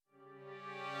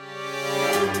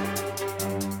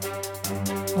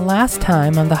Last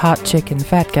time on the Hot Chick and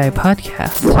Fat Guy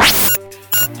podcast.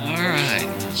 All right.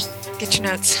 Get your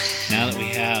notes. Now that we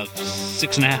have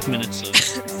 6.5 minutes of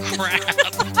crap,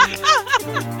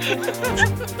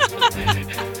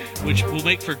 which will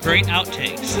make for great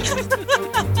outtakes.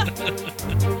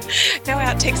 No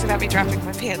outtakes about me dropping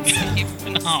my pants.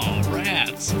 Oh,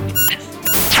 rats.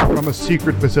 From a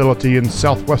secret facility in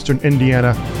southwestern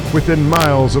Indiana, within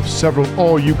miles of several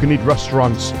all-you-can-eat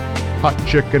restaurants, Hot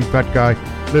Chick and Fat Guy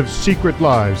live secret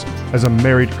lives as a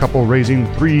married couple raising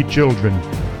 3 children.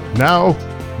 Now,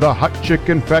 the Hot Chick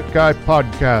and Fat Guy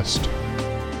podcast.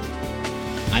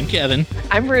 I'm Kevin.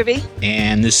 I'm Ruby.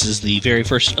 And this is the very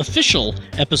first official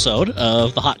episode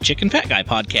of the Hot Chick and Fat Guy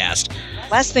podcast.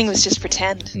 Last thing was just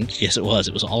pretend. Yes, it was.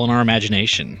 It was all in our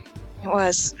imagination. It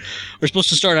was. We're supposed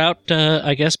to start out,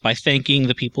 I guess, by thanking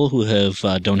the people who have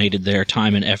donated their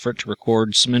time and effort to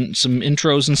record some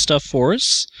intros and stuff for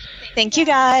us. Thank you,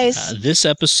 guys. This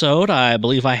episode, I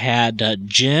believe I had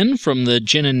Jen from the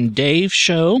Jen and Dave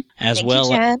show, as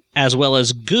well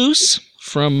as Goose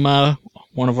from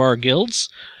one of our guilds.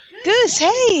 Goose,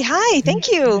 hey, hi,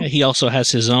 thank you. He also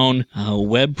has his own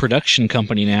web production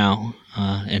company now,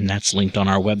 and that's linked on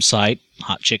our website,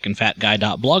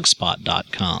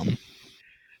 hotchickandfatguy.blogspot.com.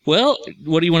 Well,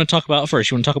 what do you want to talk about first?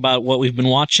 You want to talk about what we've been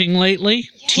watching lately?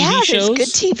 TV shows? Yeah,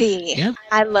 there's good TV. Yeah.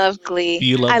 I love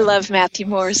Glee. I love Matthew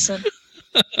Morrison.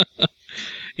 You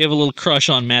have a little crush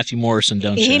on Matthew Morrison,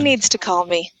 don't you? He needs to call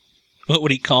me. What would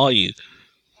he call you?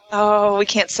 Oh, we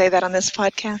can't say that on this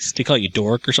podcast. Did he call you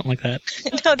Dork or something like that?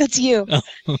 No, that's you. Oh,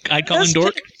 I'd call him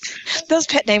Dork? Those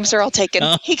pet names are all taken.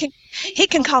 Oh. He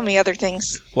can call me other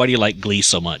things. Why do you like Glee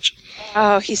so much?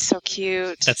 Oh, he's so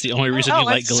cute. That's the only reason you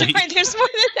like Glee? Sorry, there's more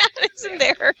than that, isn't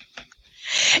there?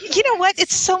 You know what?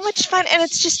 It's so much fun, and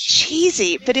it's just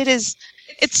cheesy, but it's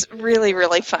really,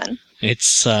 really fun.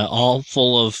 It's all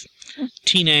full of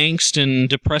teen angst and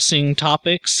depressing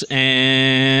topics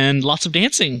and lots of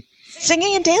dancing.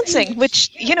 Singing and dancing, which,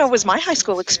 was my high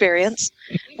school experience.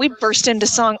 We burst into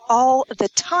song all the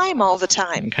time.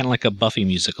 Kind of like a Buffy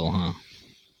musical, huh?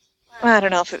 Well, I don't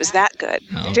know if it was that good.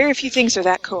 Oh. Very few things are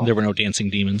that cool. There were no dancing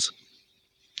demons.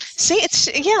 See, it's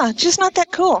just not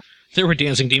that cool. There were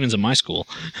dancing demons in my school.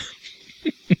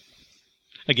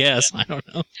 I guess. I don't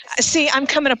know. See, I'm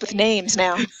coming up with names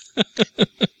now.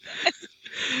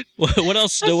 What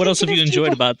else have you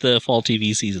enjoyed about the fall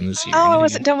TV season this year? Oh, I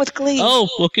wasn't done with Glee. Oh,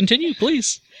 well, continue,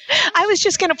 please. I was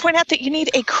just going to point out that you need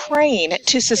a crane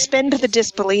to suspend the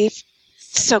disbelief.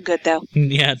 So good, though.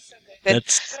 Yeah.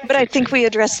 But I think we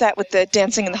addressed that with the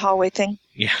dancing in the hallway thing.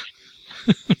 Yeah.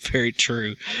 Very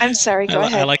true. I'm sorry, go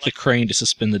ahead. I like the crane to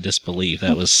suspend the disbelief.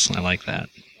 I like that.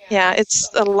 Yeah, it's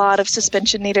a lot of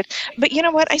suspension needed. But you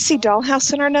know what? I see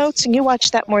Dollhouse in our notes, and you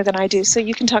watch that more than I do, so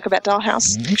you can talk about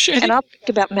Dollhouse. Sure. And I'll talk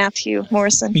about Matthew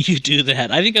Morrison. You do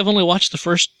that. I think I've only watched the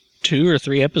first 2 or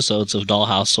 3 episodes of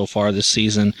Dollhouse so far this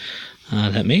season.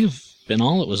 That may have been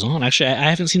all it was on. Actually, I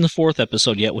haven't seen the 4th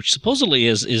episode yet, which supposedly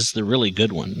is the really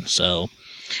good one. So,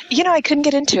 I couldn't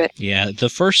get into it. Yeah, the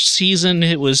first season,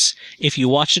 it was, if you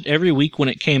watched it every week when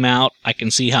it came out, I can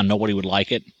see how nobody would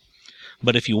like it.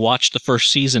 But if you watched the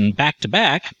first season back to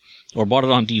back, or bought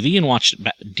it on DVD and watched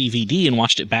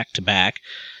it back to back,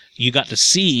 you got to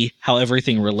see how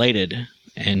everything related,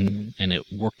 and it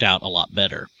worked out a lot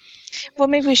better. Well,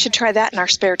 maybe we should try that in our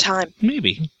spare time.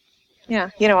 Maybe.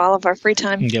 Yeah, all of our free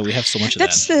time. Yeah, we have so much of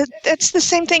that. That's the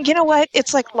same thing. You know what?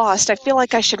 It's like Lost. I feel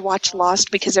like I should watch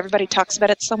Lost because everybody talks about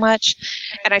it so much,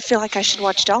 and I feel like I should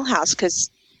watch Dollhouse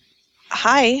because,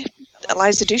 hi,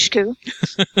 Eliza Dushku.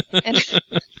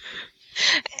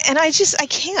 And I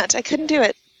can't. I couldn't do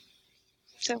it.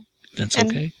 So that's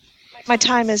okay. My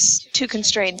time is too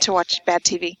constrained to watch bad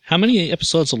TV. How many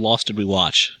episodes of Lost did we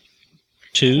watch?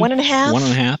 2? 1.5.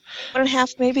 1.5?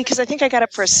 1.5 maybe, because I think I got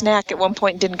up for a snack at one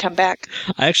point and didn't come back.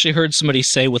 I actually heard somebody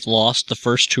say with Lost, the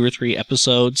first 2 or 3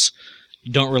 episodes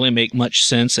don't really make much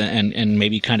sense and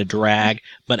maybe kind of drag,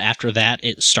 but after that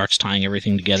it starts tying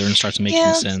everything together and starts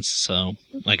making sense. So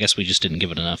I guess we just didn't give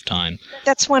it enough time.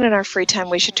 That's one in our free time.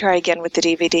 We should try again with the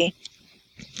DVD.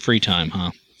 Free time,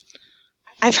 huh?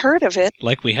 I've heard of it.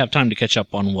 Like we have time to catch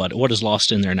up on what is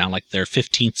Lost in there now, like their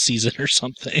 15th season or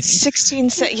something. 16,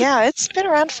 yeah, it's been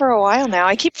around for a while now.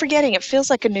 I keep forgetting. It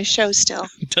feels like a new show still.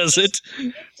 Does it?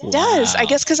 It does. I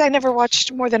guess because I never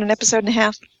watched more than an episode and a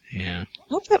half. Yeah. I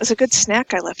hope that was a good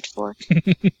snack I left for.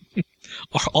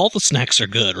 All the snacks are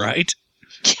good, right?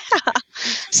 Yeah,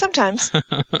 sometimes.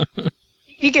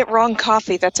 You get wrong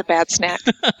coffee, that's a bad snack.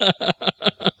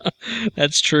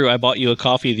 That's true. I bought you a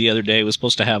coffee the other day. It was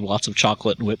supposed to have lots of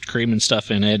chocolate and whipped cream and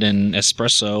stuff in it and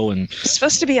espresso. And It's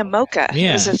supposed to be a mocha.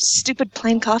 Yeah. It was a stupid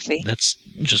plain coffee. that's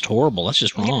just horrible. That's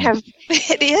just wrong.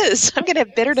 It is. I'm going to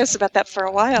have bitterness about that for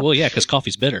a while. Well, yeah, because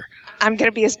coffee's bitter. I'm going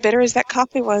to be as bitter as that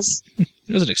coffee was.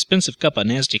 It was an expensive cup of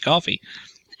nasty coffee.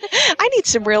 I need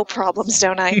some real problems,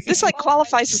 don't I? This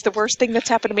qualifies as the worst thing that's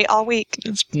happened to me all week.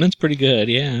 That's pretty good,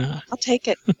 yeah. I'll take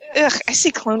it. Ugh, I see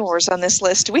Clone Wars on this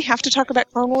list. Do we have to talk about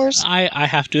Clone Wars? I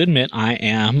have to admit, I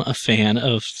am a fan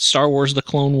of Star Wars: The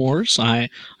Clone Wars. I'm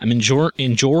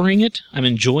enjoying it. I'm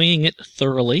enjoying it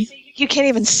thoroughly. You can't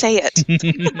even say it.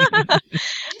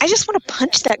 I just want to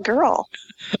punch that girl.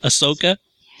 Ahsoka.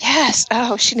 Yes.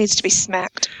 Oh, she needs to be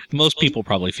smacked. Most people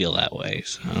probably feel that way.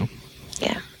 So.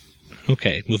 Yeah.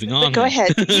 Okay, moving on. But go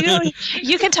ahead.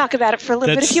 You can talk about it for a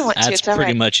little bit if you want to. That's It's all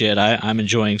pretty right. much it. I'm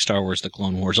enjoying Star Wars: The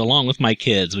Clone Wars along with my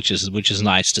kids, which is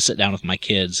nice to sit down with my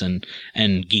kids and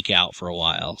geek out for a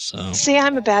while. So See,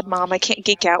 I'm a bad mom. I can't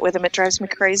geek out with them. It drives me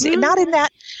crazy. Not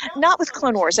with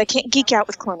Clone Wars. I can't geek out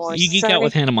with Clone Wars. you geek Sorry. out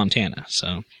with Hannah Montana.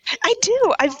 So I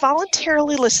do. I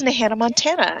voluntarily listen to Hannah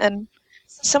Montana, and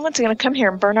someone's going to come here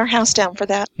and burn our house down for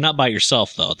that. not by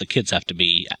yourself though. The kids have to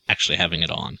be actually having it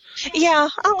on. Yeah,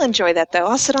 I'll enjoy that, though.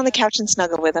 I'll sit on the couch and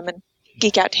snuggle with them and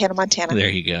geek out to Hannah Montana. There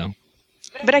you go.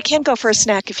 But I can go for a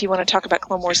snack if you want to talk about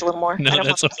Clone Wars a little more. I No, don't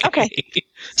that's want- okay.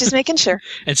 Just making sure.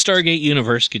 And Stargate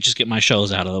Universe could just get my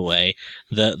shows out of the way.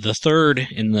 The third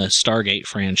in the Stargate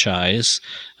franchise,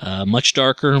 much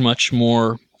darker, much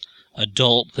more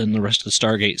adult than the rest of the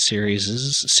Stargate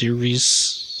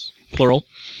series, plural.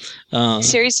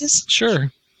 Series?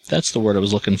 Sure, that's the word I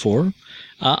was looking for.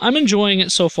 I'm enjoying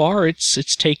it so far.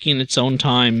 It's taking its own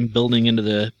time building into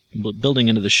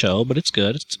the show, but it's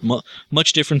good. It's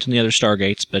much different than the other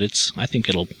Stargates, but I think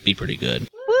it'll be pretty good.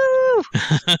 Woo!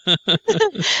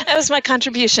 That was my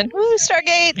contribution. Woo,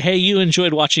 Stargate! Hey, you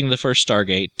enjoyed watching the first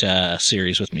Stargate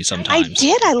series with me I sometimes.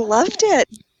 did. I loved it.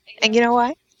 And you know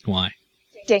why? Why?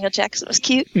 Daniel Jackson was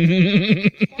cute.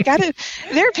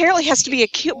 There apparently has to be a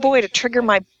cute boy to trigger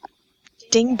my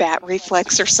dingbat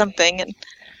reflex or something, and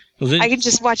Well, then, I could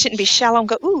just watch it and be shallow and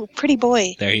go, ooh, pretty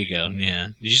boy. there you go. Yeah,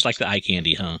 you just like the eye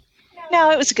candy, huh?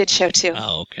 No, it was a good show, too.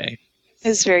 Oh, okay. It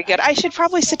was very good. I should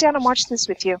probably sit down and watch this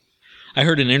with you. I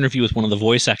heard an interview with one of the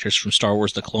voice actors from Star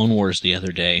Wars: The Clone Wars the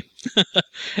other day,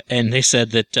 and they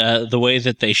said that the way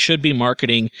that they should be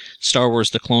marketing Star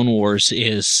Wars: The Clone Wars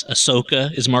is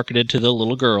Ahsoka is marketed to the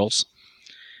little girls,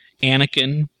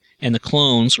 Anakin and the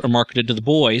clones are marketed to the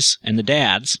boys and the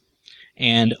dads,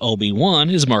 and Obi-Wan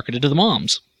is marketed to the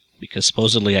moms. Because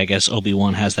supposedly, I guess,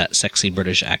 Obi-Wan has that sexy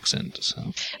British accent.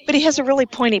 So But he has a really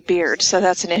pointy beard, so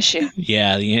that's an issue.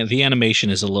 yeah, the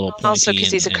animation is a little pointy Also 'cause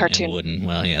he's a and cartoon. wooden.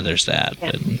 Well, yeah, there's that.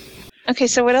 Yeah. But Okay,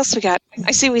 so what else we got?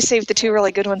 I see we saved the two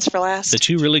really good ones for last. the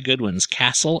two really good ones,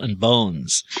 Castle and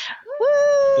Bones.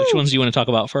 Woo! Which ones do you want to talk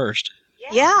about first?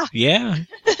 Yeah, Yeah.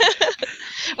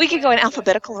 we could go in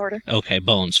alphabetical order. Okay,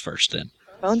 Bones first then.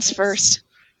 Bones first.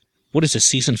 What is this,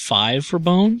 season 5 for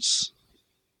Bones?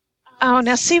 Oh,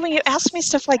 now see, when you ask me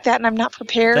stuff like that and I'm not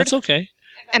prepared, That's okay.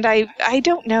 and I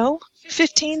don't know,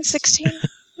 15, 16?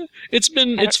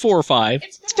 It's 4 or 5.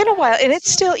 It's been a while, and it's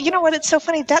still, you know what, it's so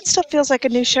funny, that still feels like a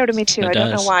new show to me, too. It I don't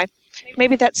know does. why.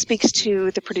 Maybe that speaks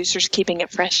to the producers keeping it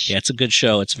fresh. Yeah, it's a good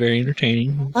show. It's very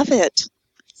entertaining. Love it.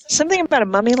 Something about a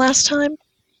mummy last time.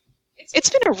 It's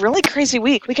been a really crazy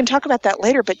week. We can talk about that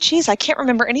later, but geez, I can't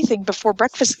remember anything before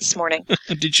breakfast this morning.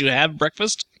 Did you have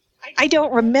breakfast? I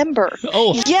don't remember.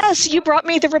 Oh, Yes, you brought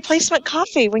me the replacement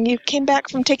coffee when you came back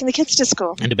from taking the kids to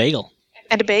school. and a bagel.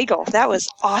 And a bagel. That was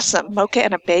awesome. Mocha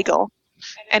and a bagel.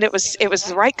 And it was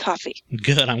the right coffee.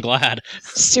 Good, I'm glad.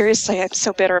 Seriously, I'm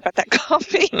so bitter about that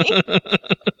coffee.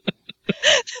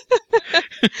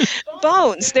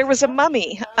 Bones. There was a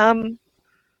mummy. And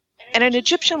an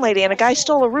Egyptian lady, and a guy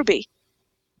stole a ruby.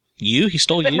 He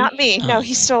stole But you? not me. Oh. No,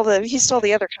 he stole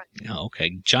the other kind. Oh,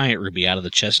 okay. Giant ruby out of the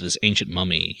chest of this ancient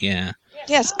mummy. Yeah.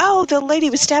 Yes. Oh, the lady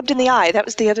was stabbed in the eye. That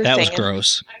was the other That thing. was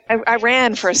gross. I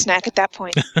ran for a snack at that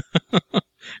point.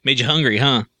 Made you hungry,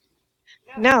 huh?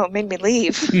 No, it made me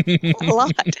leave a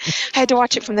lot. I had to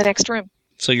watch it from the next room.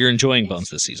 So you're enjoying Bones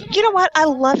this season. You know what? I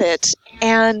love it.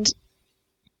 And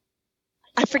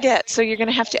I forget, so you're going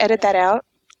to have to edit that out.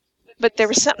 But there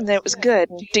was something that was good.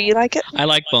 Do you like it? I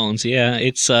like Bones. Yeah,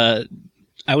 it's. I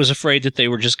was afraid that they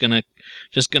were just gonna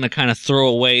kind of throw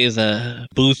away the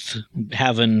Booth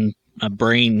having a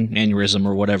brain aneurysm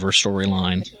or whatever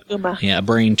storyline. Uma. Yeah, a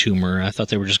brain tumor. I thought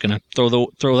they were just gonna throw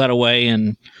that away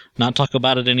and not talk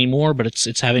about it anymore. But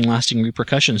it's having lasting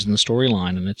repercussions in the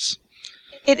storyline, and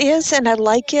It is, and I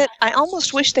like it. I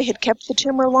almost wish they had kept the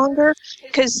tumor longer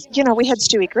because, we had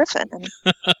Stewie Griffin.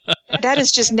 And that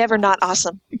is just never not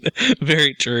awesome.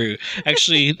 Very true.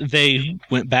 Actually, they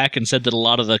went back and said that a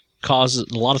lot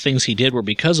of things he did were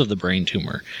because of the brain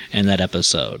tumor in that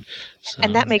episode. So,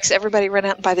 and that makes everybody run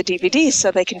out and buy the DVDs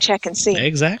so they can check and see.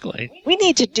 Exactly. We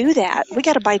need to do that. We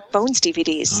got to buy Bones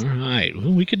DVDs. All right.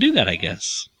 Well, we could do that, I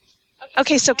guess.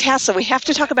 Okay, so Castle. We have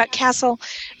to talk about Castle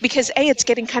because A, it's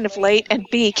getting kind of late, and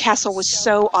B, Castle was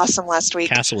so awesome last week.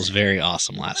 Castle was very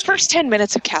awesome last week. First 10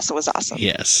 minutes of Castle was awesome.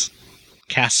 Yes.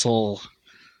 Castle.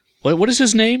 What is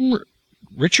his name?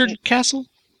 Richard Castle?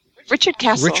 Richard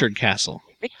Castle. Richard Castle.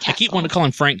 Rick Castle. I keep wanting to call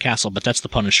him Frank Castle, but that's the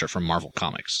Punisher from Marvel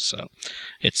Comics. So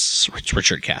it's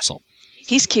Richard Castle.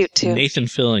 He's cute, too. Nathan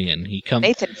Fillion.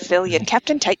 Nathan Fillion,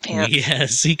 Captain Tight Pants.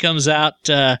 Yes, he comes out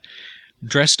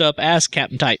dressed up as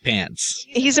Captain Tight Pants.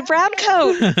 He's a brown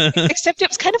coat, except it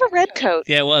was kind of a red coat.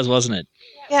 Yeah, it was, wasn't it?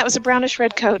 Yeah, it was a brownish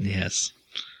red coat. Yes.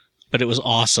 But it was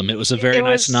awesome. It was a very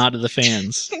nice nod to the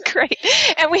fans. Great.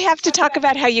 And we have to talk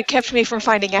about how you kept me from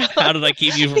finding out. How did I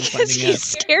keep you from because finding out? Because you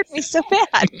scared me so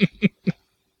bad.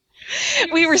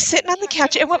 We were sitting on the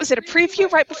couch, and what was it, a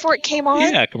preview right before it came on?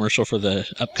 Yeah, a commercial for the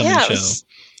upcoming show.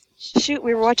 Shoot,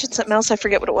 we were watching something else. I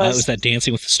forget what it was. It was that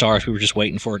Dancing with the Stars. We were just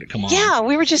waiting for it to come on. Yeah,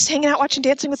 we were just hanging out watching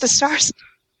Dancing with the Stars.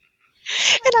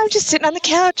 And I was just sitting on the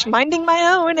couch, minding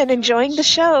my own and enjoying the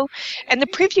show. And the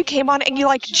preview came on, and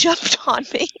you, jumped on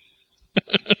me.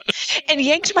 And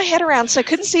yanked my head around so I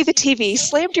couldn't see the TV,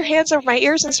 slammed your hands over my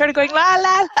ears, and started going, la,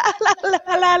 la, la, la,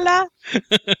 la, la, la.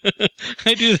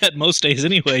 I do that most days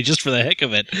anyway, just for the heck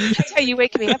of it. That's how you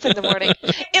wake me up in the morning.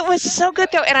 It was so good,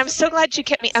 though, and I'm so glad you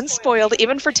kept me unspoiled,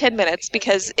 even for 10 minutes,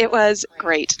 because it was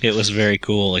great. It was very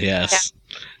cool, yes.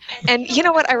 Yeah. And you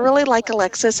know what? I really like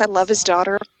Alexis. I love his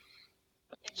daughter.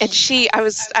 And I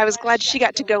was glad she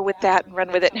got to go with that and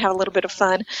run with it and have a little bit of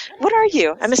fun. What are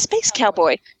you? I'm a space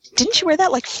cowboy. Didn't you wear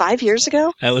that 5 years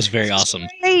ago? That was very awesome.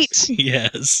 Great.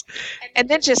 Yes. And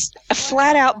then just a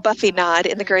flat-out Buffy nod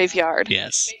in the graveyard.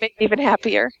 Yes. Made me even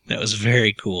happier. That was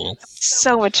very cool.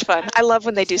 So much fun. I love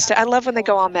when they do stuff. I love when they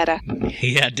go all meta.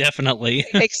 Yeah, definitely.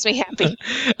 It makes me happy.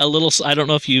 I don't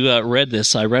know if you read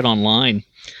this. I read online.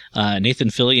 Nathan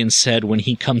Fillion said when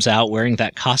he comes out wearing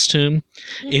that costume,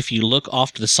 if you look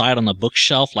off to the side on the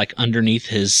bookshelf, underneath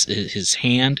his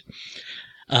hand,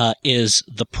 is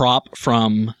the prop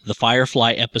from the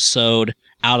Firefly episode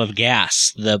Out of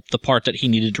Gas, the part that he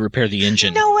needed to repair the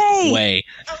engine. No way.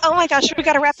 Oh my gosh, we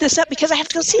got to wrap this up because I have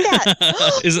to go see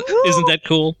that. Isn't that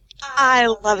cool? I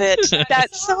love it.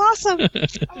 That's so awesome.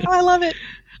 Oh, I love it.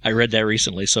 I read that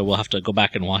recently, so we'll have to go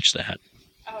back and watch that.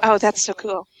 Oh, that's so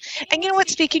cool. And you know what?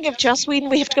 Speaking of Joss Whedon,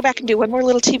 we have to go back and do one more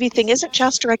little TV thing. Isn't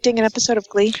Joss directing an episode of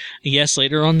Glee? Yes,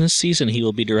 later on this season, he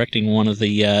will be directing one of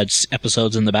the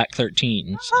episodes in the back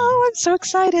 13. So. Oh, I'm so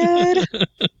excited.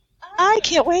 I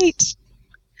can't wait.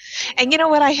 And you know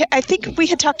what? I think we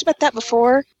had talked about that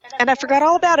before, and I forgot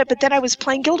all about it, but then I was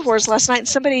playing Guild Wars last night, and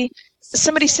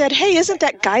somebody said, hey, isn't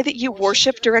that guy that you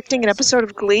worship directing an episode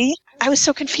of Glee? I was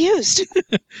so confused.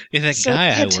 Yeah, that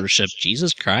guy I worship.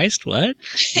 Jesus Christ, what?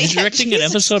 He's directing an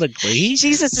episode of Glee?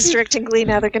 Jesus is directing Glee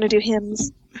now. They're going to do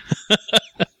hymns.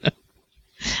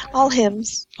 All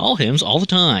hymns. All hymns, all the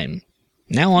time.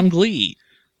 Now on Glee.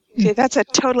 Okay, that's a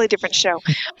totally different show.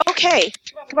 Okay,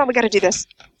 come on, we got to do this.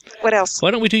 What else? Why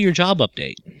don't we do your job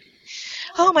update?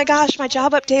 Oh my gosh, my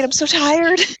job update. I'm so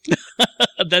tired.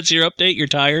 That's your update? You're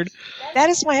tired? That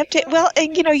is my update. Well,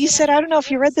 and you said, I don't know if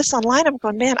you read this online. I'm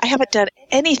going, man, I haven't done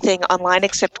anything online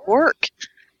except work.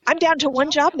 I'm down to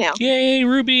one job now. Yay,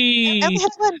 Ruby! Oh,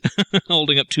 that's fun.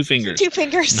 Holding up 2 fingers. 2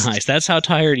 fingers. Nice. That's how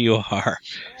tired you are.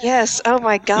 Yes. Oh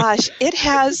my gosh. It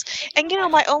has. And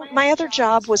my other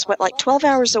job was 12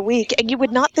 hours a week, and you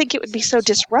would not think it would be so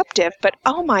disruptive, but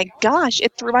oh my gosh,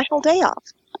 it threw my whole day off.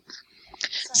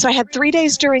 So I had 3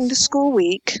 days during the school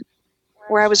week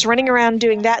where I was running around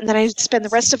doing that, and then I'd spend the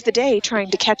rest of the day trying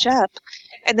to catch up.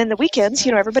 And then the weekends,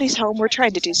 everybody's home, we're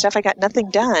trying to do stuff. I got nothing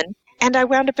done. And I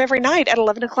wound up every night at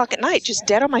 11 o'clock at night, just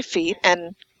dead on my feet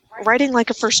and writing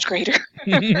like a first grader.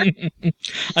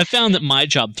 I found that my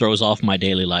job throws off my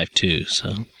daily life, too.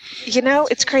 So,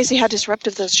 it's crazy how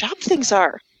disruptive those job things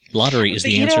are. Lottery is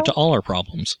the answer to all our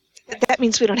problems. That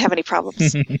means we don't have any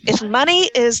problems. If money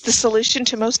is the solution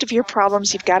to most of your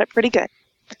problems, you've got it pretty good.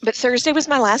 But Thursday was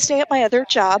my last day at my other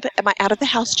job, at my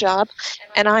out-of-the-house job,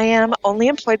 and I am only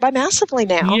employed by Massively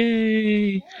now.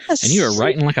 Yay! Yes. And you are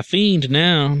writing like a fiend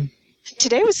now.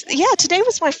 Today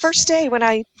was my first day when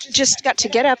I just got to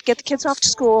get up, get the kids off to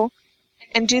school,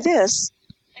 and do this.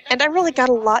 And I really got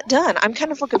a lot done. I'm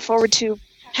kind of looking forward to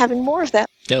having more of that.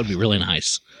 That would be really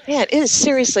nice. Yeah, it is.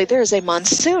 Seriously, there is a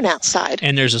monsoon outside.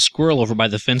 And there's a squirrel over by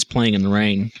the fence playing in the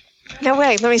rain. No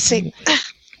way. Let me see.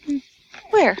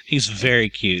 Where? He's very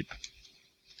cute.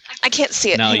 I can't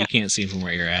see it. No, Hang you on. can't see him from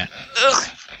where you're at. Ugh.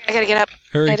 I gotta get up.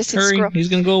 Hurry, I just see the hurry. squirrel. He's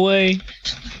going to go away.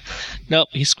 Nope,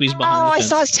 he's squeezed behind Oh, the I fence.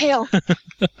 saw his tail.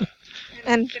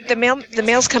 And the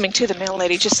mail's coming too. The mail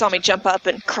lady just saw me jump up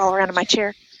and crawl around in my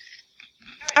chair.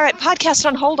 All right, podcast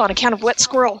on hold on account of wet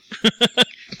squirrel.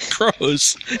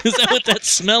 Gross. Is that what that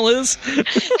smell is?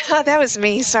 That was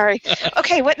me. Sorry.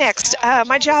 Okay, what next?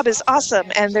 My job is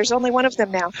awesome, and there's only one of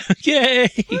them now. Yay!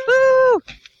 Woo!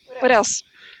 What else?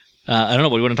 I don't know.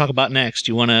 What do you want to talk about next?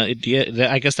 You want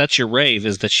to? I guess that's your rave.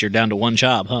 Is that you're down to one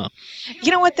job, huh?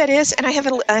 You know what that is? And I have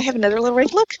another little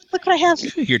rave. Look what I have.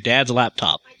 Your dad's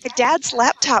laptop. My dad's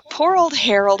laptop. Poor old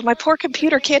Harold. My poor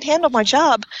computer can't handle my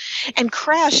job, and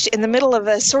crashed in the middle of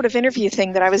a sort of interview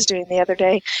thing that I was doing the other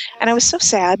day, and I was so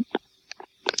sad.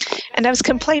 And I was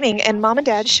complaining, and Mom and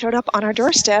Dad showed up on our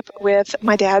doorstep with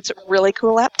my dad's really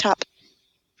cool laptop.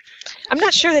 I'm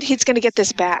not sure that he's going to get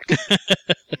this back.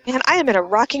 Man, I am in a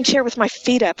rocking chair with my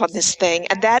feet up on this thing,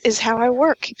 and that is how I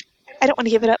work. I don't want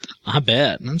to give it up. I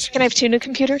bet. Can I have 2 new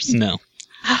computers? No.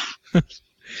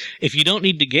 If you don't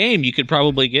need to game, you could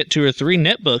probably get 2 or 3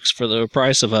 netbooks for the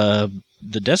price of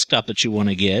the desktop that you want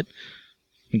to get.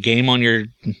 Game on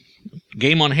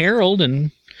Harold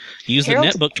and use Harold? the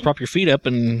netbook to prop your feet up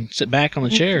and sit back on the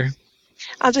chair.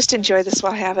 I'll just enjoy this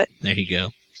while I have it. There you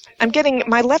go.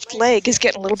 My left leg is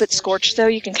getting a little bit scorched, though.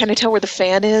 You can kind of tell where the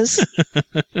fan is.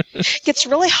 Gets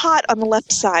really hot on the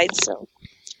left side, so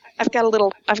I've got a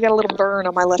little burn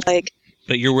on my left leg.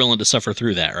 But you're willing to suffer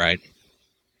through that, right?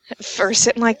 For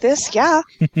sitting like this, yeah.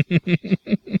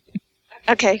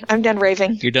 Okay, I'm done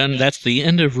raving. You're done. That's the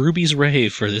end of Ruby's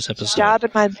rave for this episode.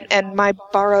 Job and my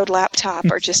borrowed laptop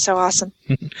are just so awesome.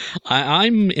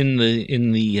 I'm in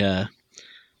the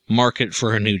market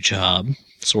for a new job,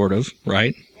 sort of,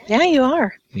 right? Yeah, you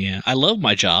are. Yeah, I love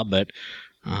my job, but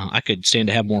I could stand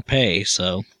to have more pay.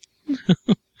 So,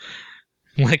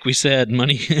 like we said,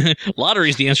 money,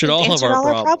 lottery's the answer to all of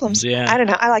our problems. Yeah, I don't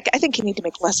know. I think you need to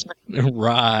make less money.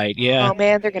 Right. Yeah. Oh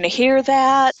man, they're going to hear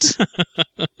that.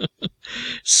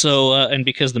 So, and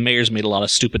because the mayor's made a lot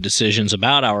of stupid decisions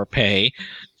about our pay,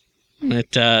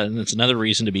 that's another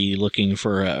reason to be looking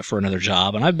for another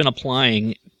job. And I've been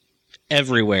applying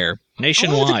everywhere,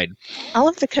 nationwide. All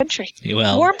of the country.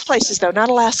 Well, warm places though, not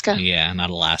Alaska. Yeah, not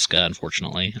Alaska,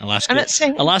 unfortunately. I'm not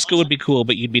saying Alaska would be cool,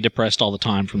 but you'd be depressed all the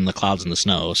time from the clouds and the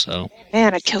snow. So,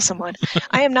 man, I'd kill someone.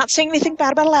 I am not saying anything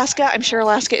bad about Alaska. I'm sure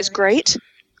Alaska is great.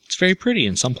 It's very pretty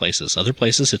in some places. Other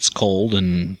places, it's cold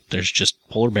and there's just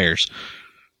polar bears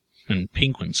and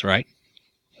penguins, right?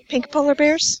 Pink polar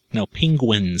bears? No,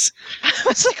 penguins. I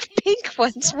was like, pink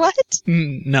ones? What?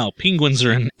 No, penguins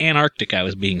are in Antarctica. I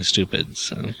was being stupid.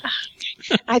 So.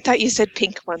 I thought you said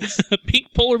pink ones. Pink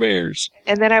polar bears.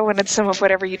 And then I wanted some of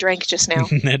whatever you drank just now.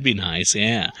 That'd be nice,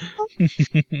 yeah.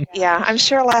 Yeah, I'm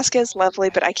sure Alaska is lovely,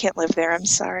 but I can't live there. I'm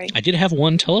sorry. I did have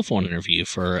one telephone interview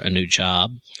for a new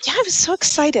job. Yeah, I was so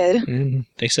excited. And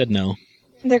they said no.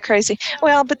 They're crazy.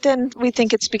 Well, but then we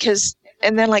think it's because...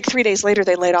 And then like 3 days later,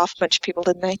 they laid off a bunch of people,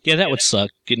 didn't they? Yeah, that would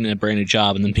suck, getting a brand new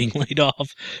job and then being laid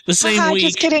off the same week.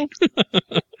 Just kidding.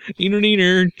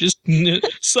 Neener, just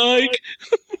psych.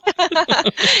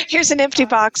 Here's an empty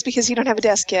box because you don't have a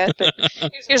desk yet, but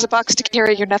here's a box to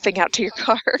carry your nothing out to your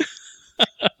car.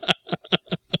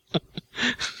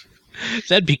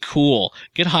 That'd be cool.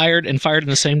 Get hired and fired in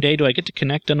the same day. Do I get to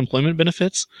connect unemployment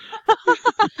benefits?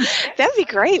 That'd be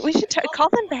great. We should call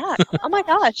them back. Oh my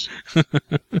gosh.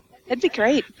 That'd be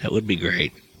great. That would be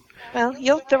great. Well,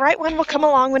 the right one will come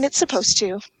along when it's supposed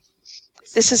to.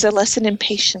 This is a lesson in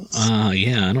patience.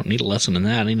 Yeah, I don't need a lesson in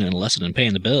that. I need a lesson in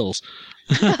paying the bills.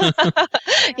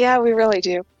 Yeah, we really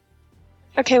do.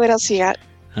 Okay, what else you got?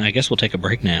 I guess we'll take a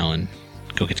break now and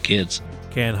go get the kids.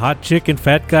 Can Hot Chick and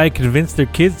Fat Guy convince their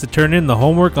kids to turn in the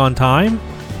homework on time?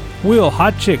 Will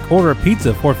Hot Chick order a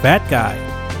pizza for Fat Guy?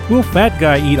 Will Fat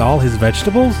Guy eat all his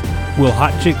vegetables? Will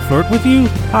Hot Chick flirt with you?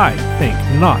 I think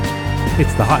not.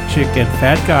 It's the Hot Chick and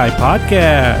Fat Guy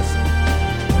podcast.